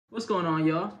What's going on,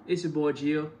 y'all? It's your boy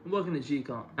Gio, and welcome to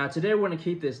GCom. Now today we're going to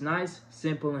keep this nice,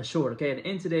 simple, and short, okay? And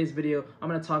in today's video, I'm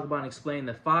going to talk about and explain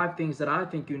the 5 things that I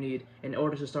think you need in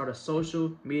order to start a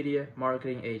social media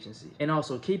marketing agency. And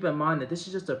also keep in mind that this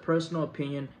is just a personal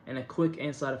opinion and a quick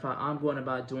insight of how I'm going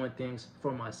about doing things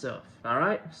for myself.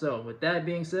 Alright, so with that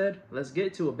being said, let's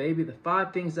get to it, baby. The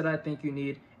 5 things that I think you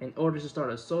need in order to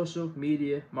start a social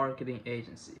media marketing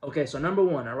agency. Okay, so number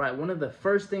 1, alright, one of the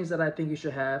first things that I think you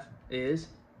should have is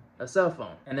a cell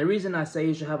phone. And the reason I say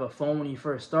you should have a phone when you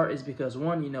first start is because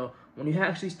one, when you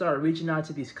actually start reaching out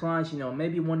to these clients,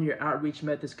 maybe one of your outreach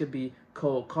methods could be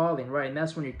cold calling, right? And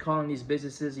that's when you're calling these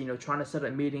businesses, trying to set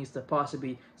up meetings to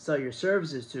possibly sell your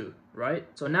services to, right?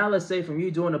 So now let's say from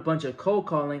you doing a bunch of cold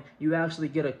calling, you actually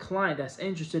get a client that's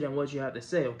interested in what you have to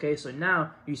say, okay? So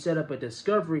now you set up a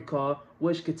discovery call,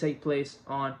 which could take place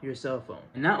on your cell phone.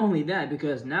 And not only that,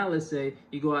 because now let's say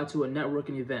you go out to a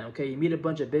networking event, okay? You meet a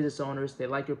bunch of business owners, they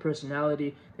like your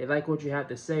personality, they like what you have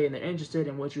to say, and they're interested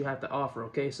in what you have to offer,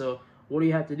 okay? So what do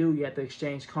you have to do? You have to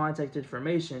exchange contact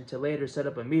information to later set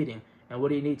up a meeting. And what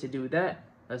do you need to do with that?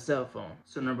 A cell phone.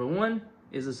 So number 1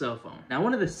 is a cell phone. Now,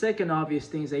 one of the second obvious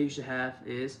things that you should have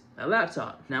is a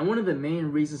laptop. Now, one of the main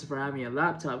reasons for having a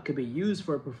laptop could be used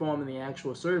for performing the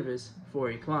actual service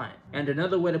for a client. And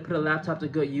another way to put a laptop to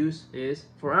good use is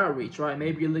for outreach, right?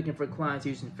 Maybe you're looking for clients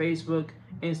using Facebook,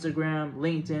 Instagram,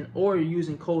 LinkedIn, or you're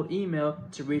using cold email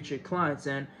to reach your clients.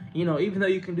 And, even though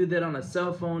you can do that on a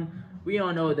cell phone, we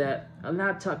all know that a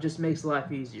laptop just makes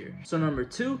life easier. So number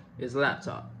 2 is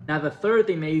laptop. Now the third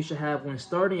thing that you should have when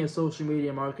starting a social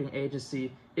media marketing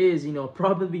agency is,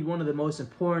 probably one of the most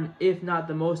important, if not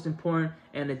the most important,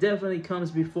 and it definitely comes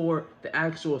before the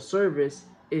actual service,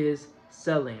 is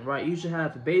selling, right? You should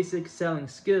have basic selling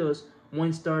skills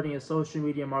when starting a social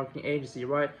media marketing agency,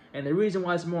 right? And the reason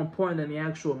why it's more important than the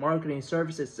actual marketing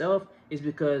service itself is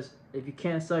because if you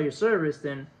can't sell your service,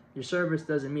 then your service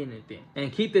doesn't mean anything.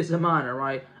 And keep this in mind, all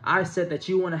right? I said that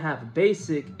you want to have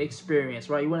basic experience,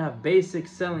 right? You want to have basic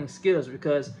selling skills,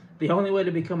 because the only way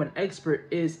to become an expert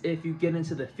is if you get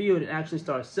into the field and actually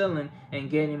start selling and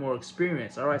gaining more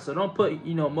experience, all right? So don't put,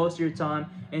 most of your time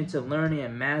into learning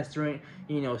and mastering,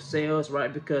 sales,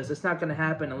 right? Because it's not going to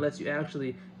happen unless you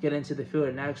actually get into the field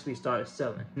and actually start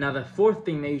selling. Now, the fourth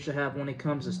thing that you should have when it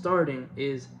comes to starting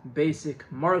is basic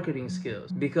marketing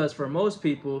skills. Because for most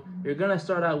people, you're going to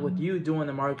start out with you doing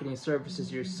the marketing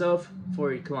services yourself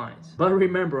for your clients. But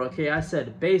remember, okay, I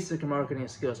said basic marketing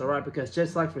skills, all right? Because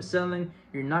just like for selling,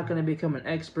 you're not going to become an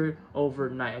expert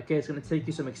overnight, okay? It's going to take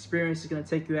you some experience. It's going to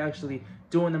take you actually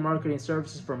doing the marketing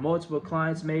services for multiple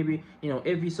clients, maybe,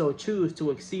 if you so choose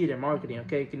to exceed in marketing,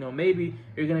 okay? Maybe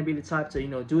you're going to be the type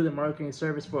to, do the marketing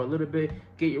service for a little bit,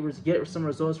 get some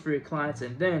results for your clients,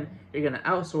 and then you're going to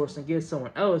outsource and get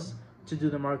someone else to do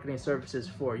the marketing services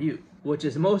for you, which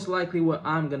is most likely what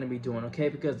I'm going to be doing, okay?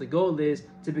 Because the goal is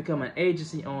to become an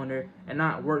agency owner and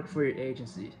not work for your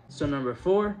agency. So number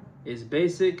 4 is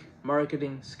basic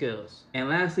marketing skills. And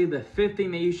lastly, the 5th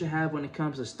thing that you should have when it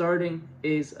comes to starting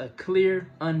is a clear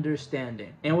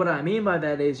understanding. And what I mean by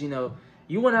that is, you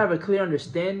want to have a clear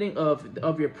understanding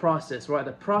of your process, right?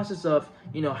 The process of,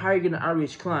 how you're going to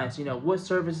outreach clients, what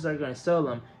services are going to sell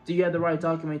them. Do you have the right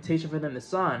documentation for them to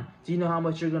sign? Do you know how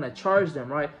much you're going to charge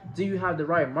them, right? Do you have the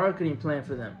right marketing plan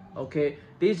for them, okay?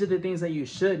 These are the things that you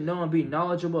should know and be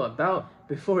knowledgeable about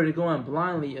before you're going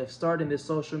blindly of starting this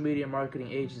social media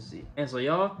marketing agency. And so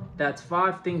y'all, that's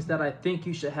 5 things that I think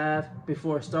you should have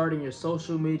before starting your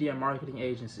social media marketing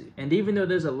agency. And even though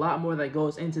there's a lot more that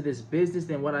goes into this business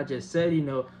than what I just said,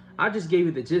 I just gave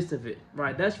you the gist of it,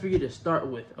 right? That's for you to start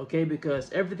with, okay?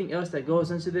 Because everything else that goes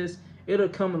into this, it'll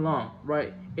come along,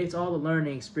 right? It's all a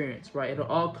learning experience, right? It'll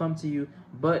all come to you,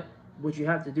 but what you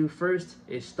have to do first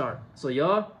is start. So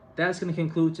y'all, that's going to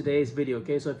conclude today's video,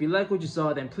 okay? So if you like what you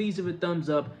saw, then please give it a thumbs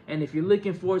up. And if you're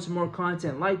looking forward to more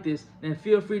content like this, then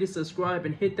feel free to subscribe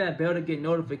and hit that bell to get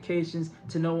notifications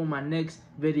to know when my next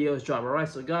videos drop, all right?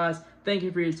 So guys, thank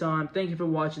you for your time. Thank you for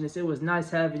watching this. It was nice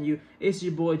having you. It's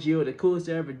your boy Gio, the coolest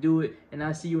to ever do it. And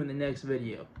I'll see you in the next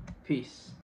video. Peace.